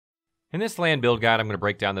In this Lann build guide, I'm going to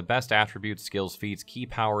break down the best attributes, skills, feats, key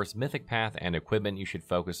powers, mythic path, and equipment you should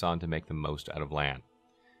focus on to make the most out of Lann.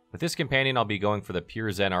 With this companion, I'll be going for the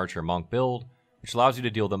pure Zen Archer Monk build, which allows you to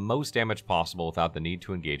deal the most damage possible without the need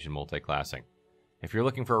to engage in multiclassing. If you're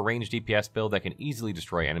looking for a ranged DPS build that can easily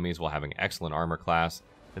destroy enemies while having excellent armor class,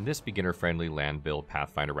 then this beginner-friendly Lann Build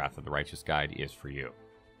Pathfinder Wrath of the Righteous guide is for you.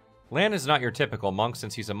 Lann is not your typical monk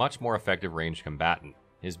since he's a much more effective ranged combatant.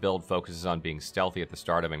 His build focuses on being stealthy at the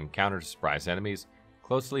start of an encounter to surprise enemies,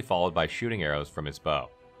 closely followed by shooting arrows from his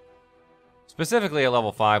bow. Specifically at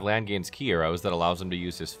level 5, Lann gains key arrows that allows him to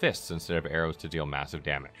use his fists instead of arrows to deal massive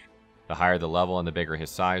damage. The higher the level and the bigger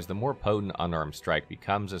his size, the more potent Unarmed Strike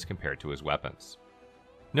becomes as compared to his weapons.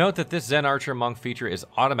 Note that this Zen Archer Monk feature is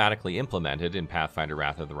automatically implemented in Pathfinder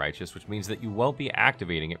Wrath of the Righteous, which means that you won't be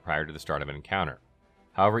activating it prior to the start of an encounter.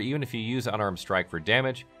 However, even if you use Unarmed Strike for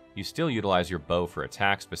damage, you still utilize your bow for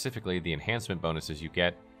attack, specifically the enhancement bonuses you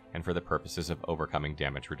get, and for the purposes of overcoming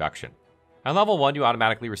damage reduction. At level 1, you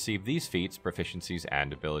automatically receive these feats, proficiencies,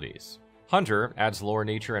 and abilities. Hunter adds lore,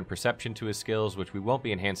 nature, and perception to his skills, which we won't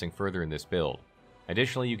be enhancing further in this build.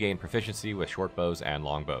 Additionally, you gain proficiency with short bows and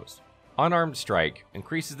long bows. Unarmed Strike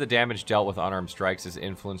increases the damage dealt with unarmed strikes as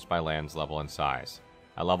influenced by Lann's level and size.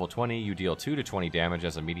 At level 20, you deal 2 to 20 damage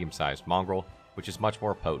as a medium-sized mongrel, which is much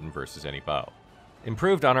more potent versus any bow.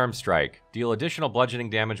 Improved Unarmed Strike. Deal additional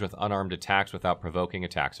bludgeoning damage with unarmed attacks without provoking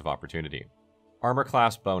attacks of opportunity. Armor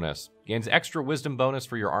Class Bonus. Gains extra Wisdom bonus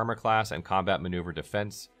for your armor class and combat maneuver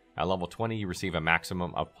defense. At level 20, you receive a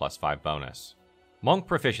maximum of +5 bonus. Monk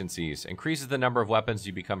Proficiencies. Increases the number of weapons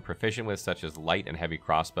you become proficient with, such as light and heavy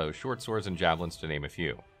crossbows, short swords, and javelins, to name a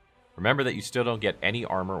few. Remember that you still don't get any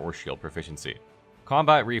armor or shield proficiency.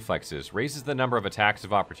 Combat Reflexes. Raises the number of attacks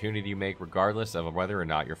of opportunity you make regardless of whether or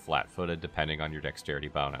not you're flat-footed, depending on your dexterity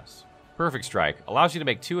bonus. Perfect Strike. Allows you to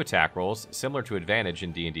make 2 attack rolls, similar to Advantage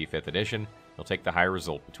in D&D 5th edition. You'll take the higher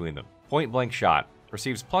result between them. Point Blank Shot.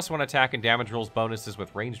 Receives +1 attack and damage rolls bonuses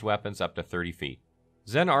with ranged weapons up to 30 feet.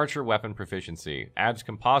 Zen Archer Weapon Proficiency. Adds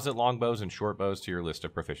composite longbows and shortbows to your list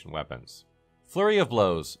of proficient weapons. Flurry of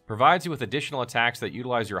Blows. Provides you with additional attacks that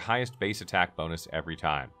utilize your highest base attack bonus every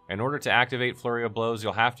time. In order to activate Flurry of Blows,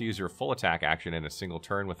 you'll have to use your full attack action in a single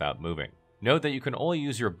turn without moving. Note that you can only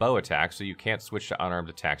use your bow attack, so you can't switch to unarmed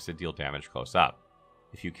attacks to deal damage close up.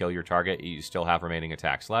 If you kill your target, you still have remaining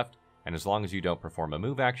attacks left, and as long as you don't perform a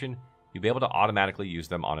move action, you'll be able to automatically use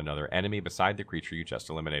them on another enemy beside the creature you just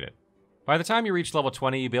eliminated. By the time you reach level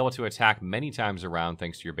 20, you'll be able to attack many times around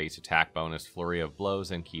thanks to your base attack bonus, Flurry of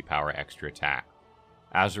Blows, and Ki Power Extra Attack.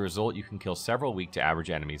 As a result, you can kill several weak to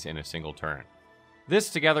average enemies in a single turn.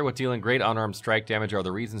 This, together with dealing great unarmed strike damage, are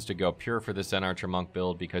the reasons to go pure for this Zen Archer Monk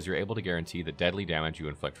build, because you're able to guarantee the deadly damage you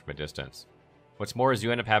inflict from a distance. What's more is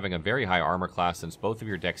you end up having a very high armor class since both of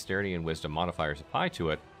your dexterity and wisdom modifiers apply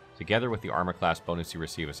to it, together with the armor class bonus you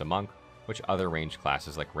receive as a monk, which other ranged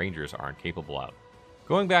classes like rangers aren't capable of.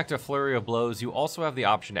 Going back to Flurry of Blows, you also have the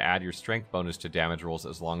option to add your strength bonus to damage rolls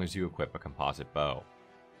as long as you equip a composite bow.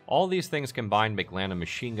 All these things combined make Lann a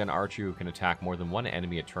machine gun archer who can attack more than one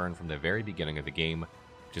enemy a turn from the very beginning of the game,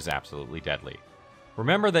 which is absolutely deadly.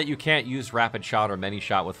 Remember that you can't use Rapid Shot or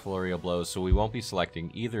Manyshot with Flurry of Blows, so we won't be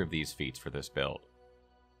selecting either of these feats for this build.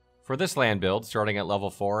 For this Lann build, starting at level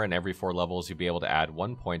 4 and every 4 levels, you'll be able to add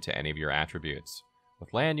 1 point to any of your attributes.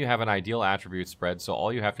 With Lann, you have an ideal attribute spread, so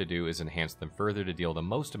all you have to do is enhance them further to deal the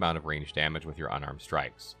most amount of range damage with your unarmed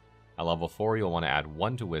strikes. At level 4, you'll want to add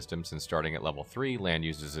 1 to Wisdom, since starting at level 3, Lann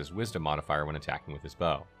uses his Wisdom modifier when attacking with his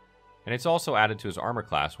bow. And it's also added to his armor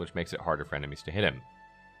class, which makes it harder for enemies to hit him.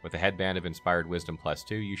 With a headband of Inspired Wisdom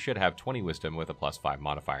 +2, you should have 20 Wisdom with a +5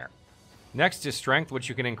 modifier. Next is Strength, which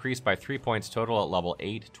you can increase by 3 points total at level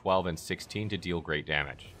 8, 12, and 16 to deal great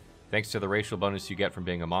damage. Thanks to the racial bonus you get from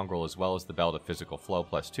being a mongrel as well as the Belt of Physical Flow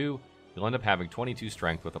 +2, you'll end up having 22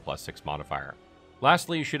 Strength with a +6 modifier.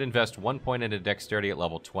 Lastly, you should invest 1 point into Dexterity at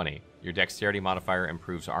level 20. Your Dexterity modifier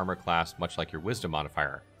improves armor class much like your Wisdom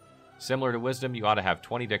modifier. Similar to Wisdom, you ought to have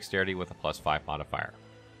 20 Dexterity with a +5 modifier.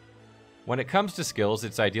 When it comes to skills,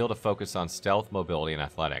 it's ideal to focus on Stealth, Mobility, and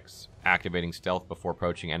Athletics. Activating Stealth before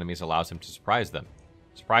approaching enemies allows him to surprise them.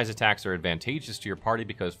 Surprise attacks are advantageous to your party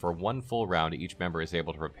because for 1 full round, each member is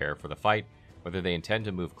able to prepare for the fight, whether they intend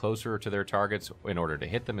to move closer to their targets in order to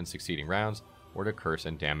hit them in succeeding rounds, or to curse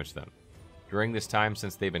and damage them. During this time,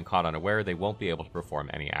 since they've been caught unaware, they won't be able to perform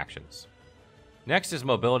any actions. Next is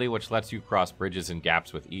Mobility, which lets you cross bridges and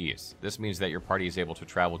gaps with ease. This means that your party is able to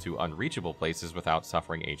travel to unreachable places without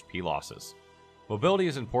suffering HP losses. Mobility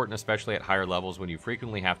is important especially at higher levels when you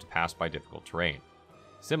frequently have to pass by difficult terrain.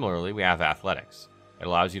 Similarly, we have Athletics. It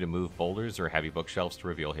allows you to move boulders or heavy bookshelves to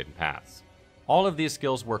reveal hidden paths. All of these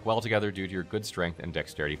skills work well together due to your good strength and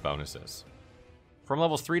dexterity bonuses. From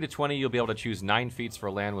levels 3 to 20, you'll be able to choose 9 feats for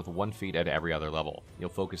Lann with 1 feat at every other level. You'll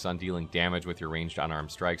focus on dealing damage with your ranged unarmed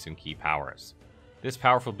strikes and Ki Powers. This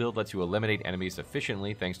powerful build lets you eliminate enemies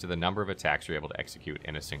efficiently thanks to the number of attacks you're able to execute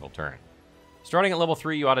in a single turn. Starting at level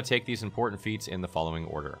 3, you ought to take these important feats in the following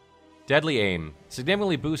order. Deadly Aim.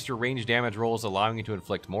 Significantly boosts your range damage rolls, allowing you to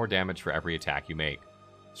inflict more damage for every attack you make.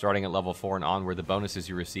 Starting at level 4 and onward, the bonuses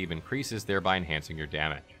you receive increases, thereby enhancing your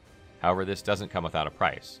damage. However, this doesn't come without a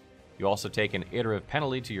price. You also take an iterative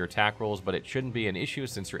penalty to your attack rolls, but it shouldn't be an issue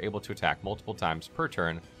since you're able to attack multiple times per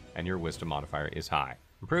turn, and your wisdom modifier is high.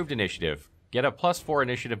 Improved Initiative. Get a +4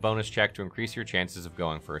 initiative bonus check to increase your chances of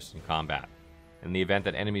going first in combat. In the event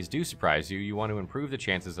that enemies do surprise you, you want to improve the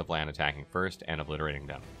chances of Lann attacking first and obliterating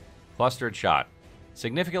them. Clustered Shot.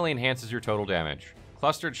 Significantly enhances your total damage.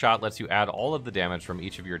 Clustered Shot lets you add all of the damage from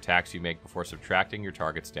each of your attacks you make before subtracting your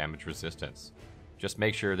target's damage resistance. Just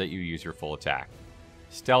make sure that you use your full attack.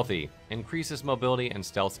 Stealthy. Increases mobility and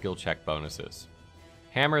stealth skill check bonuses.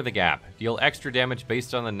 Hammer the Gap. Deal extra damage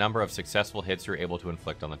based on the number of successful hits you're able to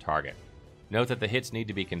inflict on the target. Note that the hits need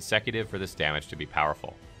to be consecutive for this damage to be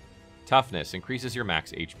powerful. Toughness. Increases your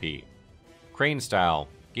max HP. Crane Style.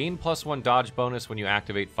 Gain +1 dodge bonus when you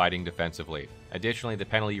activate fighting defensively. Additionally, the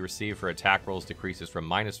penalty you receive for attack rolls decreases from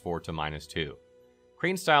 -4 to -2.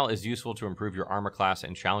 Crane Style is useful to improve your armor class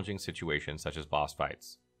in challenging situations such as boss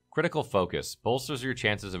fights. Critical Focus bolsters your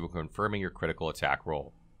chances of confirming your critical attack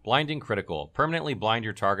roll. Blinding Critical. Permanently blind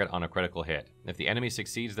your target on a critical hit. If the enemy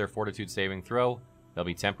succeeds their fortitude saving throw, they'll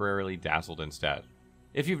be temporarily dazzled instead.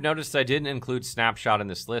 If you've noticed, I didn't include Snapshot in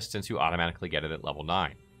this list since you automatically get it at level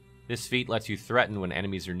 9. This feat lets you threaten when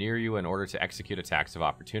enemies are near you in order to execute attacks of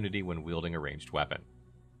opportunity when wielding a ranged weapon.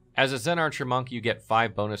 As a Zen Archer Monk, you get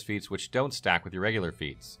 5 bonus feats which don't stack with your regular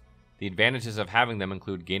feats. The advantages of having them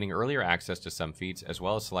include gaining earlier access to some feats, as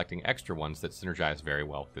well as selecting extra ones that synergize very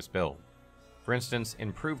well with this build. For instance,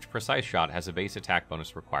 Improved Precise Shot has a base attack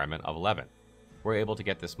bonus requirement of 11. We're able to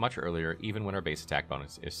get this much earlier even when our base attack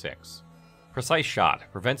bonus is 6. Precise Shot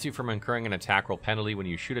prevents you from incurring an attack roll penalty when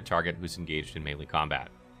you shoot a target who's engaged in melee combat.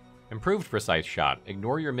 Improved Precise Shot.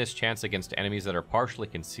 Ignore your missed chance against enemies that are partially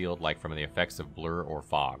concealed, like from the effects of blur or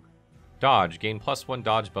fog. Dodge. Gain +1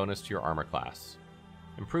 dodge bonus to your armor class.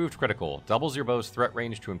 Improved Critical. Doubles your bow's threat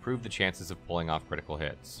range to improve the chances of pulling off critical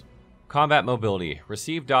hits. Combat Mobility.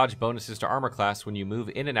 Receive dodge bonuses to armor class when you move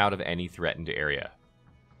in and out of any threatened area.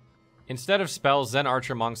 Instead of spells, Zen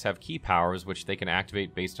Archer Monks have Ki Powers, which they can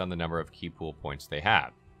activate based on the number of Ki Pool points they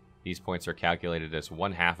have. These points are calculated as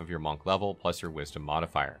 1/2 of your monk level plus your wisdom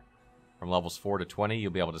modifier. From levels 4 to 20,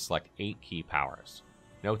 you'll be able to select 8 Ki Powers.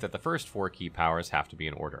 Note that the first 4 Ki Powers have to be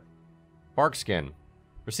in order. Barkskin.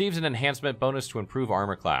 Receives an enhancement bonus to improve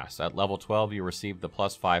armor class. At level 12, you receive the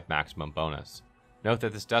 +5 maximum bonus. Note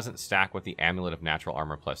that this doesn't stack with the Amulet of Natural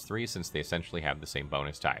Armor +3 since they essentially have the same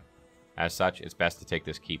bonus type. As such, it's best to take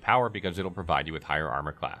this Ki Power because it'll provide you with higher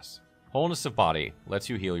armor class. Wholeness of Body lets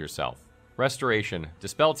you heal yourself. Restoration.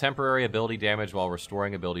 Dispel temporary ability damage while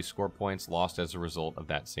restoring ability score points lost as a result of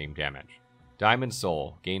that same damage. Diamond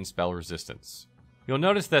Soul. Gain spell resistance. You'll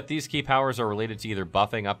notice that these Ki Powers are related to either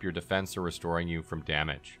buffing up your defense or restoring you from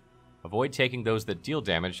damage. Avoid taking those that deal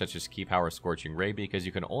damage, such as Ki Power Scorching Ray, because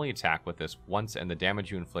you can only attack with this once and the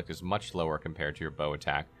damage you inflict is much lower compared to your bow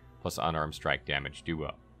attack plus unarmed strike damage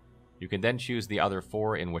duo. You can then choose the other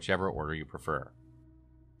 4 in whichever order you prefer.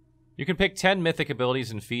 You can pick 10 mythic abilities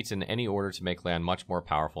and feats in any order to make Lann much more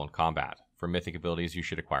powerful in combat. For mythic abilities, you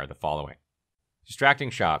should acquire the following. Distracting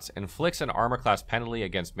Shots inflicts an armor class penalty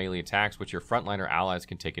against melee attacks which your frontliner allies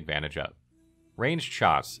can take advantage of. Ranged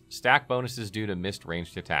Shots stack bonuses due to missed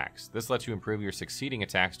ranged attacks. This lets you improve your succeeding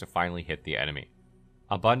attacks to finally hit the enemy.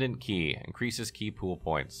 Abundant Ki increases Ki pool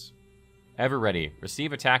points. Ever Ready.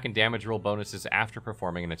 Receive attack and damage roll bonuses after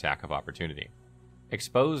performing an attack of opportunity.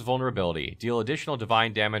 Expose Vulnerability. Deal additional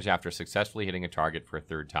divine damage after successfully hitting a target for a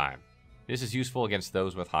 3rd time. This is useful against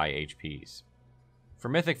those with high HPs. For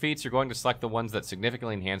mythic feats, you're going to select the ones that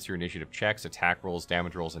significantly enhance your initiative checks, attack rolls,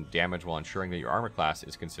 and damage while ensuring that your armor class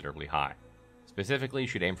is considerably high. Specifically, you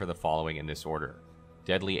should aim for the following in this order: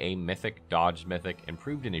 Deadly Aim Mythic, Dodge Mythic,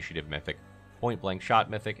 Improved Initiative Mythic, Point Blank Shot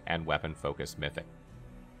Mythic, and Weapon Focus Mythic.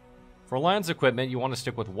 For Lann's equipment, you want to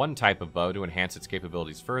stick with one type of bow to enhance its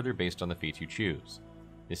capabilities further based on the feats you choose.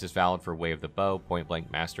 This is valid for Way of the Bow, Point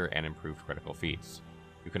Blank Master, and Improved Critical feats.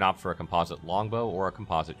 You can opt for a composite longbow or a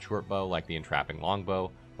composite shortbow like the Entrapping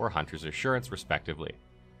Longbow or Hunter's Assurance, respectively.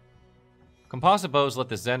 Composite bows let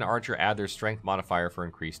the Zen Archer add their strength modifier for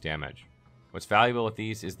increased damage. What's valuable with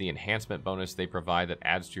these is the enhancement bonus they provide that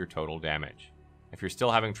adds to your total damage. If you're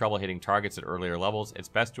still having trouble hitting targets at earlier levels, it's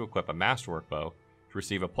best to equip a Masterwork Bow to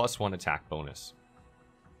receive a +1 attack bonus.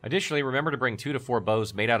 Additionally, remember to bring 2 to 4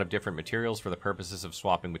 bows made out of different materials for the purposes of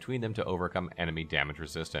swapping between them to overcome enemy damage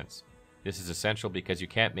resistance. This is essential because you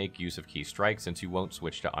can't make use of key strikes since you won't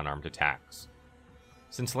switch to unarmed attacks.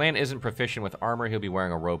 Since Lann isn't proficient with armor, he'll be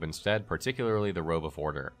wearing a robe instead, particularly the Robe of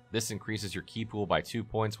Order. This increases your ki pool by 2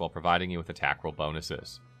 points while providing you with attack roll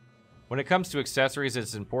bonuses. When it comes to accessories,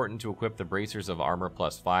 it's important to equip the Bracers of Armor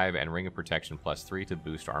 +5 and Ring of Protection +3 to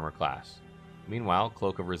boost armor class. Meanwhile,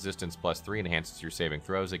 Cloak of Resistance +3 enhances your saving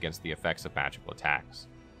throws against the effects of magical attacks.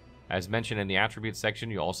 As mentioned in the Attributes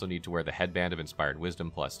section, you also need to wear the Headband of Inspired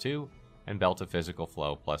Wisdom +2 and Belt of Physical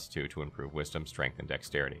Flow +2 to improve Wisdom, Strength, and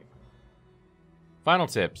Dexterity. Final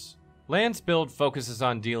tips. Lann's build focuses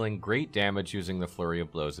on dealing great damage using the Flurry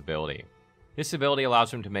of Blows ability. This ability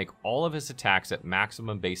allows him to make all of his attacks at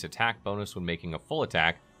maximum base attack bonus when making a full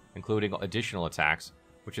attack, including additional attacks,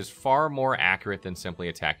 which is far more accurate than simply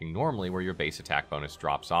attacking normally where your base attack bonus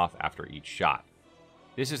drops off after each shot.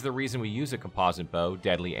 This is the reason we use a Composite Bow,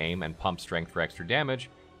 Deadly Aim, and Pump Strength for extra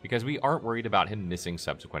damage, because we aren't worried about him missing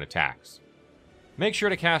subsequent attacks. Make sure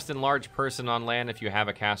to cast Enlarge Person on Lann if you have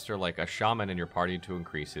a caster like a Shaman in your party to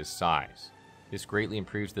increase his size. This greatly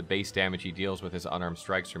improves the base damage he deals with his Unarmed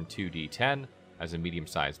Strikes from 2d10 as a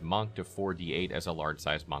medium-sized monk to 4d8 as a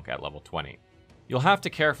large-sized monk at level 20. You'll have to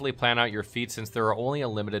carefully plan out your feats since there are only a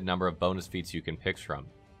limited number of bonus feats you can pick from.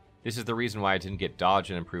 This is the reason why I didn't get Dodge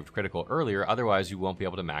and Improved Critical earlier, otherwise you won't be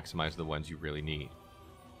able to maximize the ones you really need.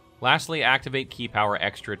 Lastly, activate Ki Power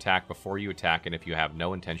Extra Attack before you attack and if you have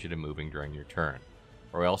no intention of moving during your turn,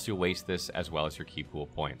 or else you'll waste this as well as your Ki Pool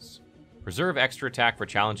points. Preserve Extra Attack for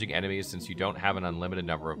challenging enemies since you don't have an unlimited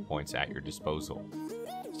number of points at your disposal.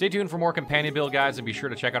 Stay tuned for more companion build guides and be sure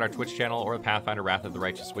to check out our Twitch channel or the Pathfinder Wrath of the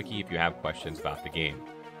Righteous wiki if you have questions about the game.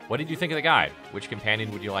 What did you think of the guide? Which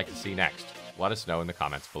companion would you like to see next? Let us know in the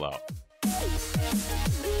comments below.